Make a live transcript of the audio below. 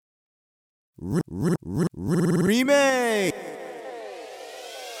Remix.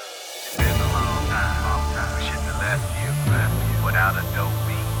 It's been a long time. We shouldn't have left you without a dope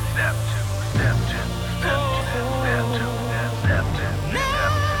beat. Step two, step two, step two, step two, step two, step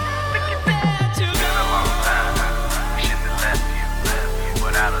two. It's been a long time. We shouldn't have left you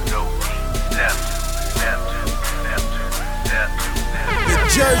without a dope beat. Step two, step two, step two, step two, step two. The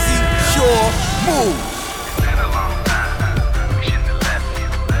Jersey Shore Move. It's been a long time. We shouldn't have left you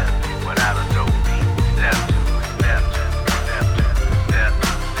without a dope beat. Step two, step two, step two, step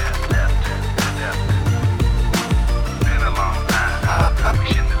two, step two, step two. It's been a long time. We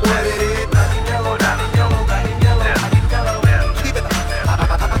shouldn't have left you without a dope beat. Step two, step two,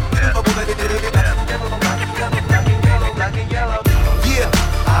 step two, step two, Yeah,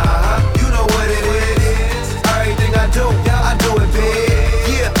 you know what it is. Everything I do it big.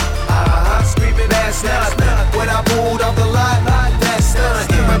 Yeah, screaming ass nuts. When I pulled off the lot, that's done.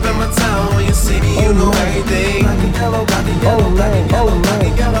 If I'm in my town or your city, you know everything. I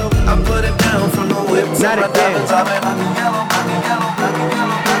put it down from the whip to my diamonds.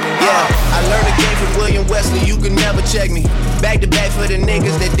 Yeah, I learned the game from William Wesley, you can never check me. Back to back for the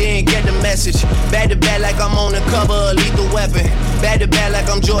niggas that didn't get the message. Back to back like I'm on the cover of Lethal Weapon. Back to back like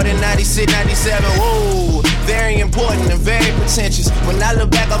I'm Jordan 96, 97. Whoa, very important and very pretentious. When I look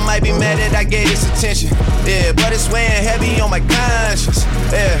back, I might be mad that I gave this attention. Yeah, but it's weighing heavy on my conscience.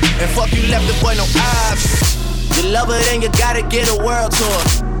 Yeah, and fuck you left the boy no options. You love her, then you gotta get a world tour.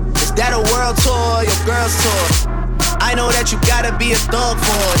 Is that a world tour or your girl's tour? I know that you gotta be a thug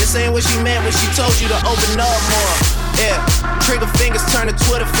for her. This ain't what she meant when she told you to open up more. Yeah, trigger fingers turn to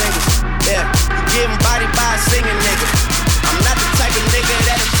Twitter fingers. Yeah, you getting body by a singing nigga. I'm not the type of nigga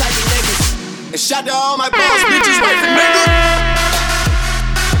that the type of niggas. And shout to all my boss bitches, right for nigga.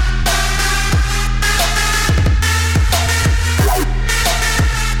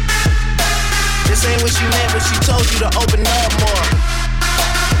 This ain't what she meant when she told you to open up more.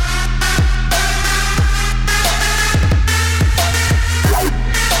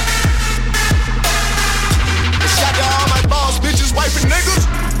 Bitches, wife and niggas,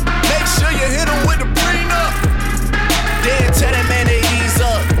 make sure you hit them with the prenup. Then tell that man to ease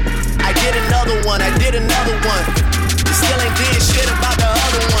up. I did another one, I did another one. You still ain't did shit about the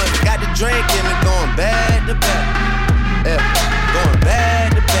other one. Got the drink and it going back to back. Yeah, going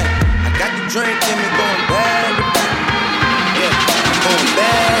back to back. I got the drink and it going back to back. Yeah, going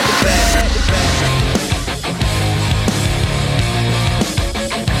back to back to back.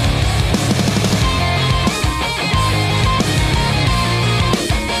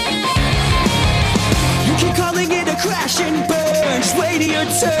 Crash and burn, just waiting your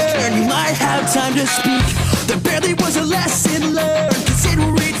turn. You might have time to speak. There barely was a lesson learned, cause it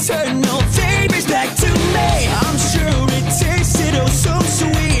will return. No favors back to me. I'm sure it tasted oh so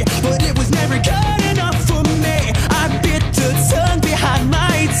sweet, but it was never good enough for me. I bit the tongue behind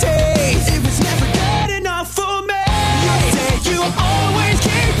my taste. It was never good enough for me. You say you always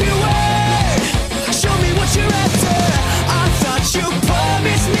keep your word. Show me what you're after. I thought you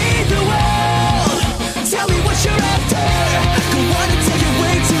promised me the world. Tell me what you're after. Don't wanna take it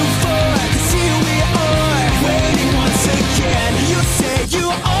way too far. Cause here we are, waiting once again. You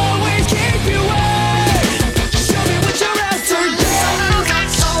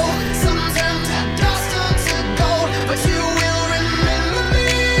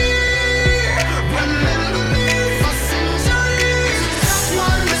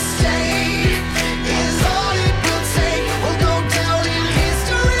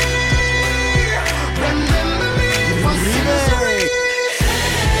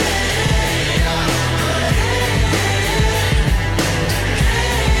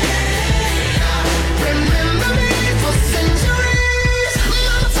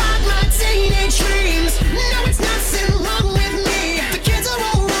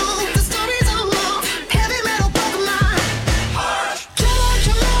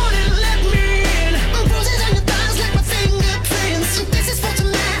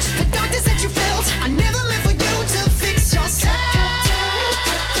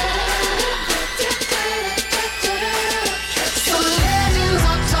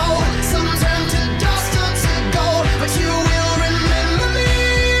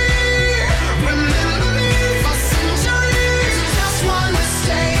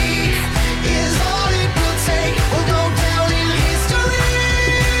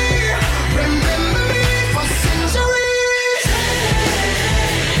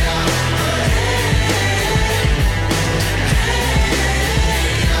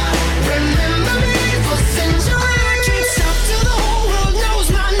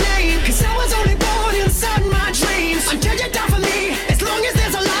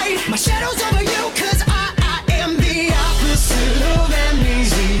My shadow's over you, cause I am the opposite of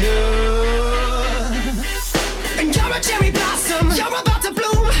amnesia. And you're a cherry blossom, you're about to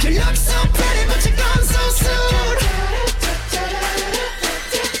bloom. You look so pretty, but you're gone so soon.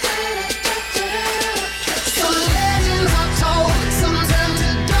 So legends are told, sometimes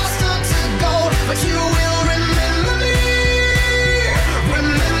to dust or to gold, but you will remember me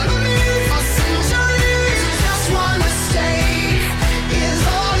for centuries. Just one mistake is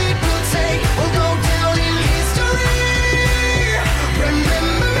all it will take. We'll go down in history.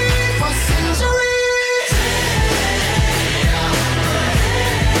 Remember me for centuries.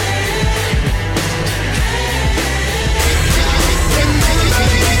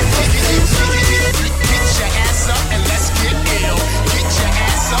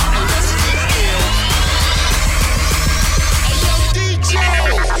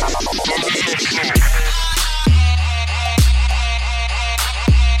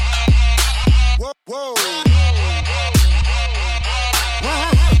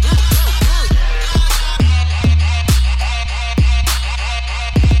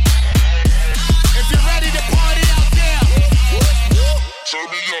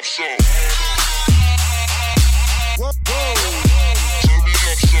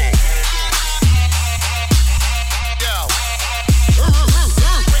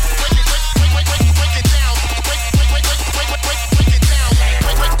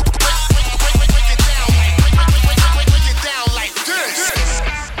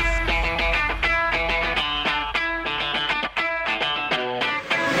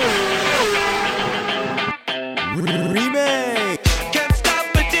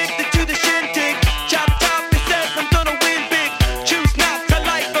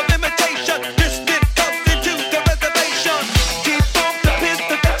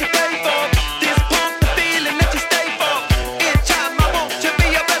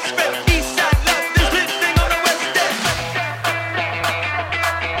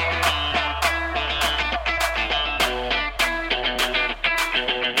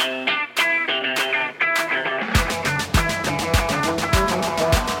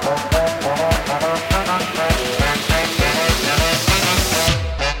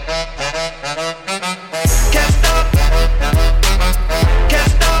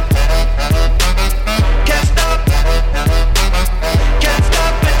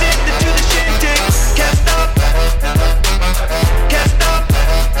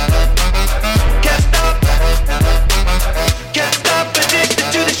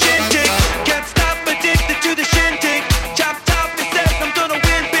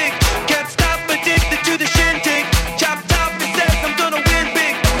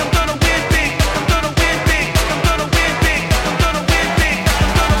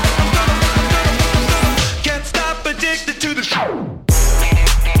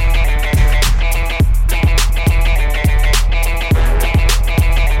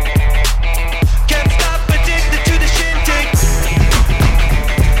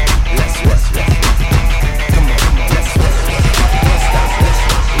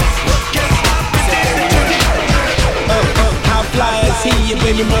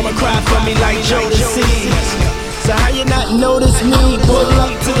 Baby mama cry for me like Jodeci. So how you not notice me? Pull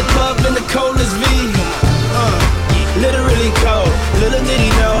up to the club in the coldest V. Literally cold. Little did he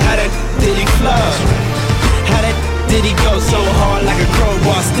know how that did he flow. How that did he go so hard like a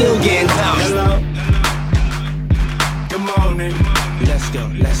crowbar, still getting down. Hello. Good morning. Let's go.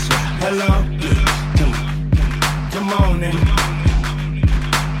 Let's go. Hello. Come on. Good morning.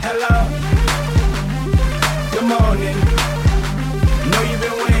 Hello. Good morning. Know you've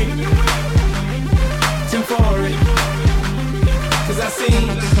been waiting for it, cause I seen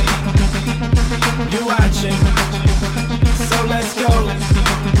you watching. So let's go,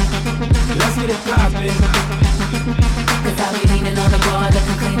 let's get it poppin'. Cause I be leaning on the bar,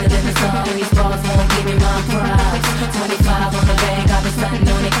 looking cleaner than the sun. These bars won't give me my props. 25 on the bank, I've been stunting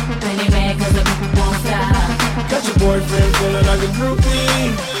on it. Penny man, cause the people won't stop. Got your boyfriend feeling like a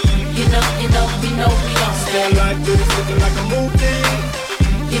groupie. You know, we on that. Stand like this, looking like a movie.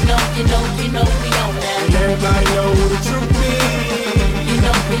 You know, we on that. And everybody know who the truth is. You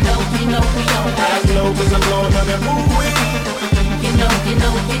know, we on that. I know cause I'm blowing on that movie. You know, we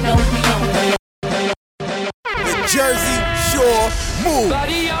on that. The Jersey Shore Move.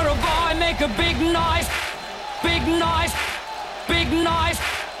 Buddy, you're a boy, make a big noise. Big noise. Big noise.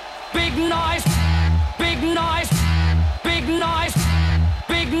 Big noise. Big noise. Big noise.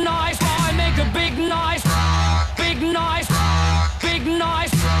 Big noise. Boy, make a big noise. Big noise. Big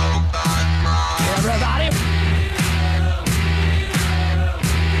noise. Everybody.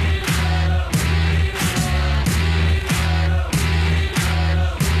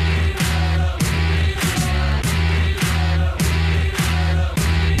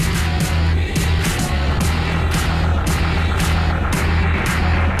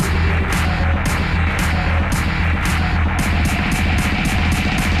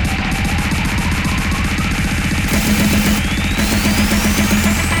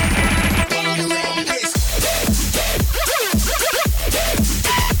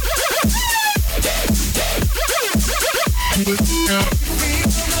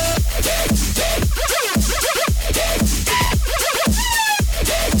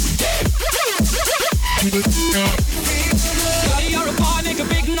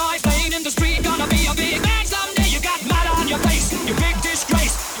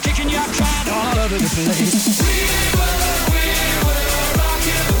 over the place.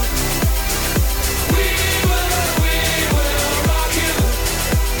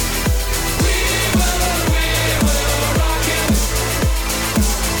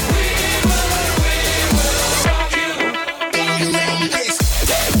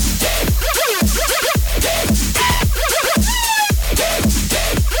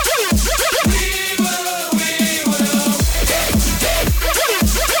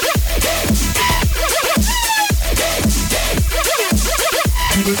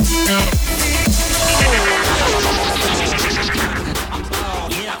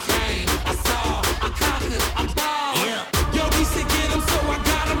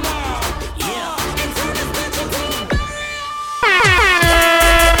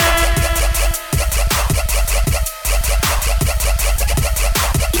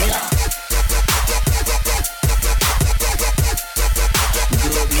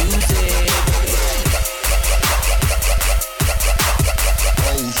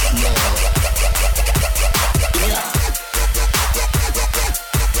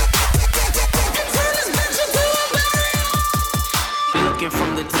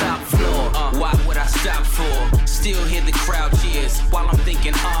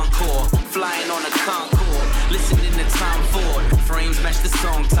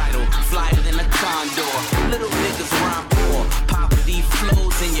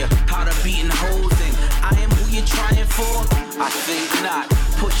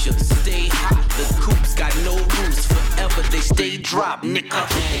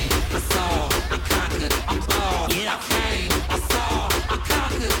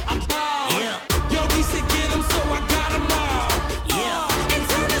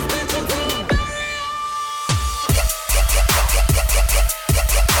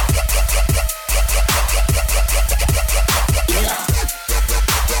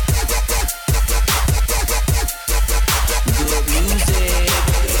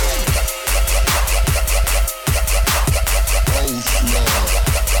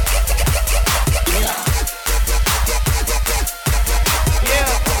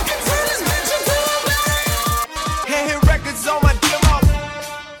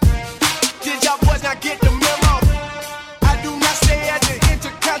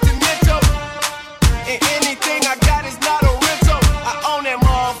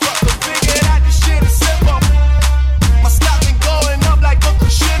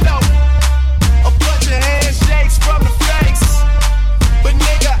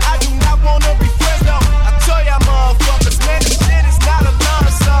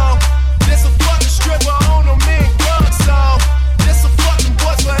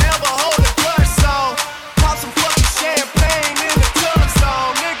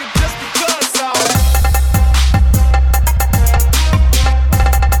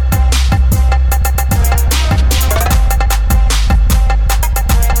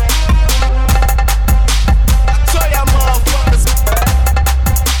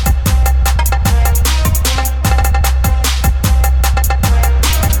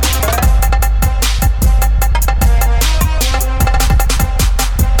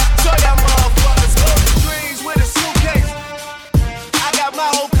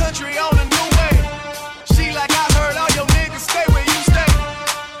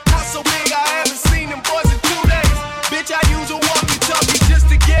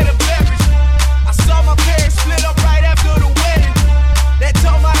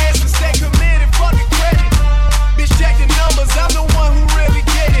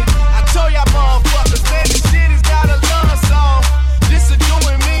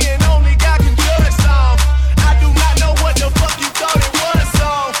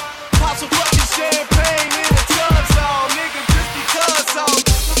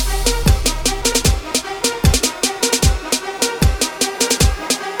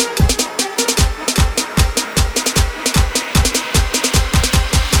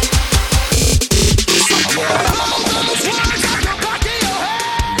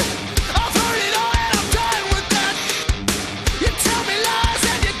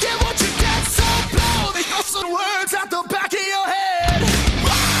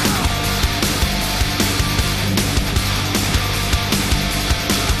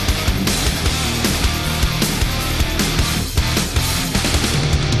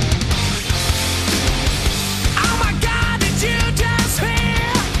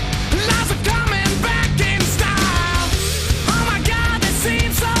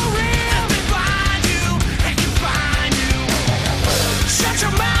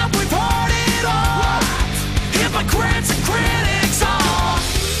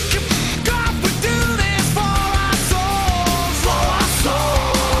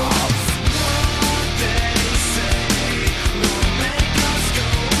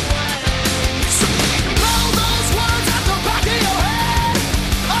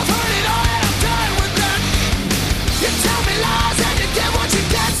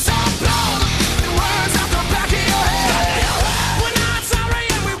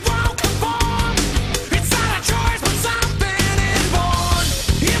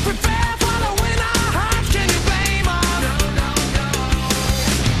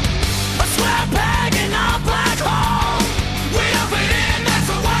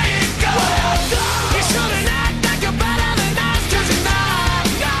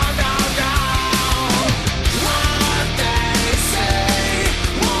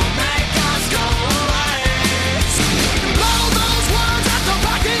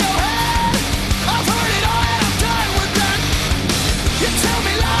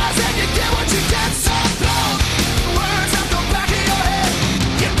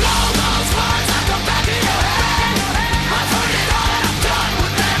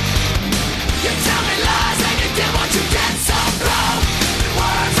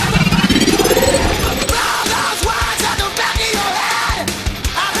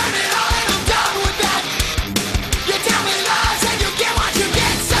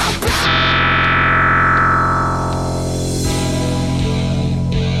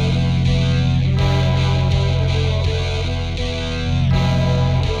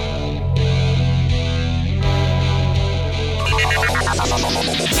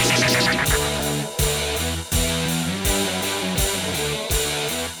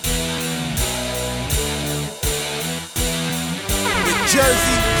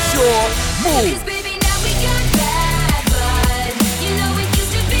 Shore, Move. Cause baby, now we got bad blood. You know it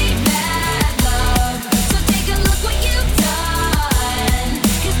used to be mad love. So take a look what you've done.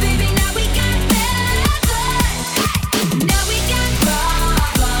 Cause baby, now we got bad blood. Now we got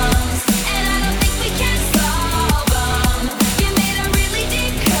problems, and I don't think we can solve them. You made a really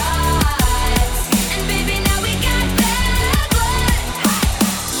deep cut, and baby, now we got bad blood.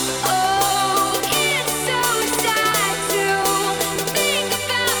 Oh, it's so sad to think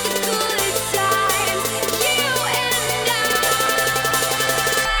about the good times, you and I.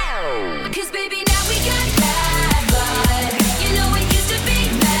 Cause baby, now we got bad blood. You know it used to be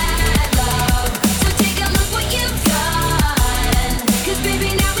mad love. So take a look what you've done. Cause baby,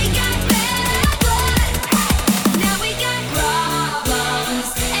 now we got bad blood. Now we got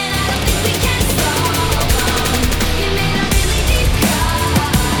problems, and I don't think we can solve them. You made a really deep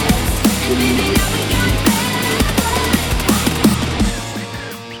cut, and baby, now we got bad blood.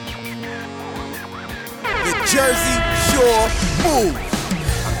 The Jersey Shore, Move.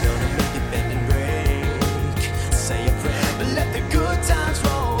 I'm gonna make it bend and break. Say a prayer, but let the good times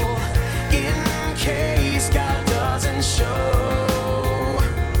roll. In case God doesn't show.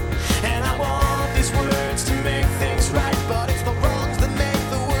 And I want these words to make things right, but it's the wrongs that make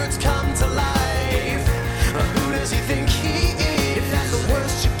the words come to life. Who does he think he is? If that's the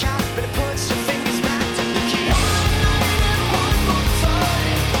worst you got, but it puts your fingers back to the key. One more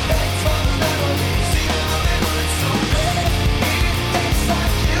time, beg for the melody. See how they were so big. It tastes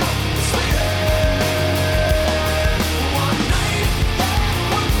like you, sweeter. One night,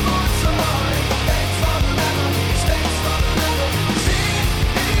 one more time, beg for the melody. Thanks for the melody. See,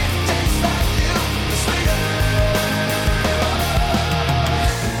 it tastes like you, sweeter.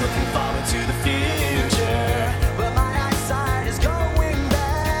 Looking forward to the future, but my eyesight is going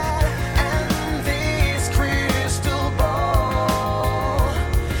bad. And this crystal ball,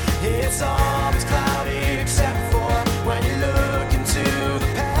 it's always cloudy except for when you look into the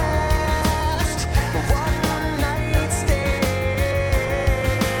past. One night stand,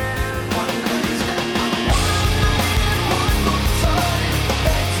 one night stand, one more time.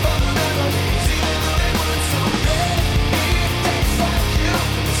 Thanks for the memories, even though they weren't so big. It tastes like you,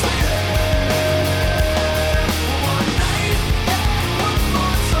 sweeter. One night, one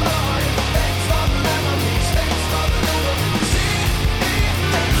more time. Thanks for the memories, thanks for the memories. See, it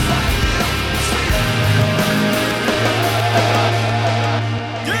tastes like you, sweeter.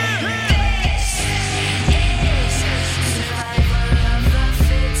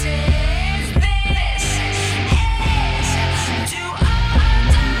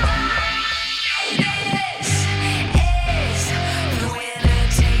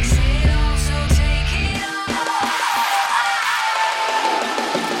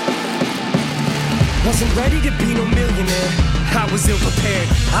 Wasn't ready to be no millionaire. I was ill prepared.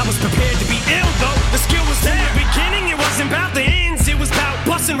 I was prepared to be ill though. The skill was there. In the beginning, it wasn't about the ends. It was about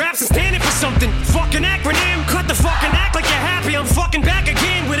busting raps and standing for something. Fucking acronym. Cut the fucking act like you're happy. I'm fucking back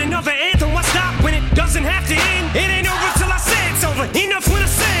again with another anthem. Why stop when it doesn't have to end? It ain't over till I say it's over. Enough when I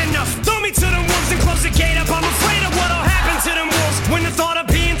say enough. Throw me to the wolves and close the gate up. I'm afraid of what'll happen to them wolves when the thought of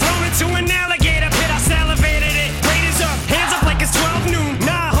being thrown into an alligator pit. I salivated it. Raiders up. Hands up like it's 12 noon.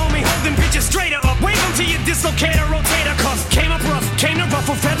 Nah, homie, hold them bitches straight up. Wave them to your dislocator, rotator cuff. Came up rough, came to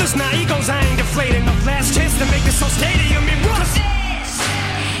ruffle feathers. Nah, egos, I ain't deflated. No last chance to make this whole stadium in rough.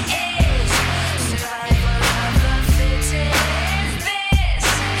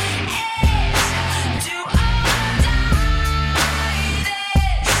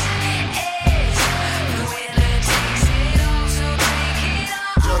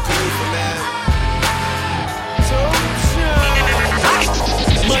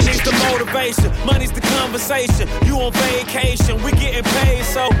 Money's the motivation, money's the conversation. You on vacation, we getting paid,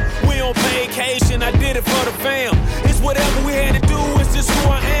 so we on vacation. I did it for the fam. It's whatever we had to do, it's just who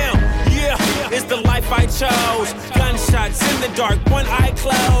I am. Yeah, it's the life I chose. Gunshots in the dark, one eye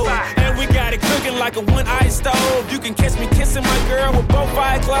closed. And we got it cooking like a one-eye stove. You can catch me kissing my girl with both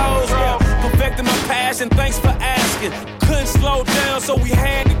eyes closed. Yeah, perfecting my passion, thanks for asking. Couldn't slow down, so we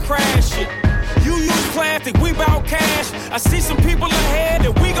had to crash it. You use plastic, we bout cash. I see some people ahead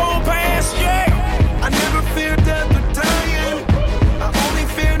that we gon' pass, yeah. I never fear death or dying. I only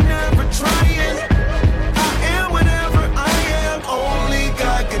fear never trying. I am whatever I am. Only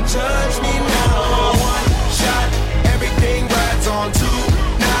God can judge me now. One shot, everything rides on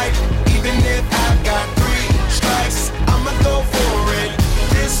tonight. Even if I've got 3 strikes, I'ma go for it.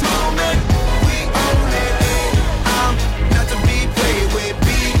 This moment, we own it. I'm not to be played with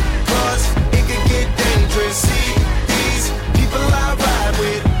because it could get dangerous. See these people I ride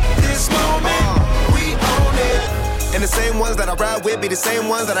with. This moment, we own it. ride with, be the same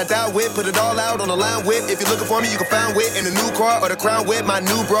ones that I die with. Put it all out on the line with. If you're looking for me, you can find wit in a new car or the crown with. My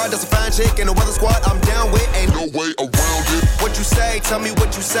new broad, that's a fine chick in the weather squad. I'm down with, ain't no way around it. What you say? Tell me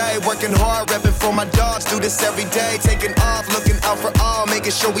what you say. Working hard, repping for my dogs. Do this every day. Taking off, looking out for all,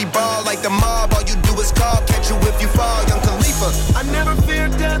 making sure we ball like the mob. All you do is call, catch you if you fall. Young Khalifa. I never fear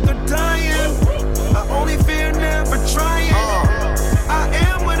death or dying. I only fear never trying. I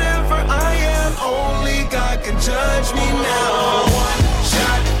am whatever I am. Only God can judge me now. One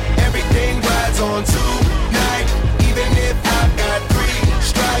shot, everything rides on tonight. Even if I've got 3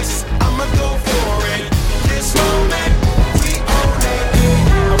 strikes, I'ma go for it. This moment, we own it.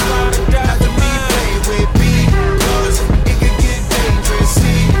 I'm gonna die to be played with because it could get dangerous.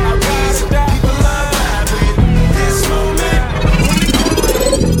 See, I rise, people alive with this moment.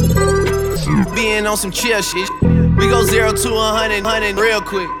 Being on some chill shit. We go 0 to 100 real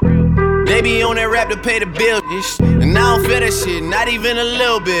quick. They be on that rap to pay the bill, and I don't feel that shit, not even a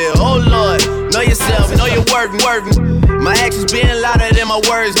little bit. Oh Lord, know yourself, know your worth. My actions being louder than my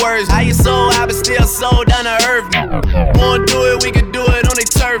words. How you so high but still so down to earth? Wanna do it, we can do it on they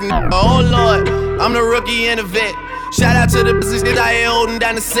turf. Oh Lord, I'm the rookie and the vet. Shout out to the business that I ain't holding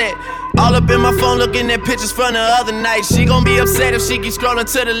down the set. All up in my phone looking at pictures from the other night. She gon' be upset if she keep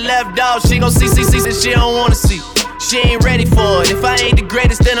scrolling to the left, dog. She gon' see that she don't wanna see. She ain't ready for it. If I ain't the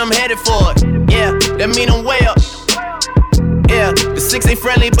greatest, then I'm headed for it. Yeah, that mean I'm way up. Yeah, the 6 ain't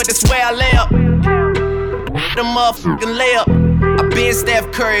friendly, but that's where I lay up. The motherfucking layup. I been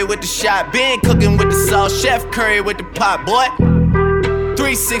Steph Curry with the shot, been cooking with the sauce, Chef Curry with the pot, boy.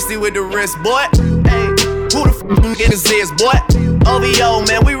 360 with the wrist, boy. Hey, who the f*** is this, boy? OVO,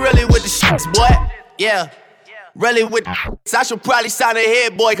 man, we really with the shits, boy. Yeah, really with the shits. I should probably sign a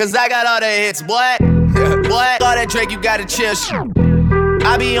hit, boy, cause I got all the hits, boy. Boy, all that Drake, you gotta chill.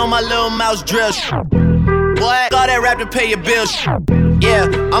 I be on my little mouse drill. Boy, all that rap to pay your bills. Yeah,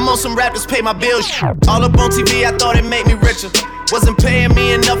 I'm on some rappers pay my bills. All up on TV, I thought it made me richer. Wasn't paying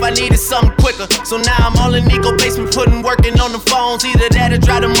me enough, I needed something quicker. So now I'm all in Nico basement, working on the phones. Either that or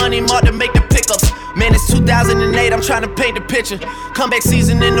drive the money mark to make the pickups. Man, it's 2008, I'm trying to paint the picture. Comeback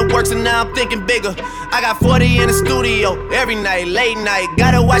season in the works and now I'm thinking bigger. I got 40 in the studio, every night, late night.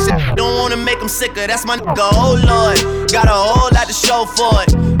 Gotta watch it, don't wanna make them sicker. That's my nigga, oh Lord. Got a whole lot to show for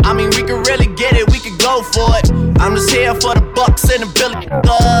it. I mean, we could really get it, we could go for it. I'm just here for the bucks and the billy.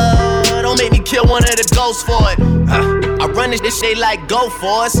 Don't make me kill one of the ghosts for it. I run this shit like go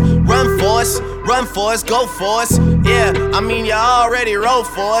for us. Run for us, go for us. Yeah, I mean, you already wrote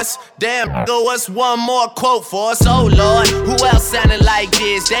for us. Damn, nigga, what's one more quote for us? Oh Lord, who else sounded like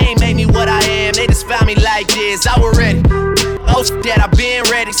this? They ain't made me what I am, they just found me like this. I was ready. Oh shit, I been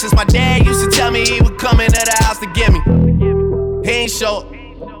ready since my dad used to tell me he would come into the house to get me. He ain't show up.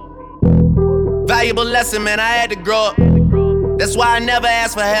 Valuable lesson, man, I had to grow up. That's why I never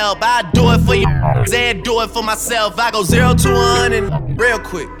ask for help. I do it for you, and do it for myself. I go 0 to 100 real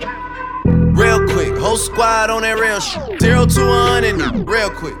quick. Real quick, whole squad on that real shit. 0 to 100 real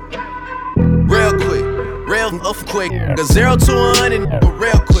quick. Real quick, real quick. The 0 to 100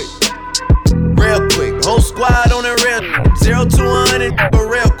 real quick. Real quick, whole squad on that real 0 to 100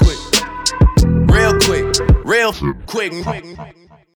 real quick. Real quick, real quick.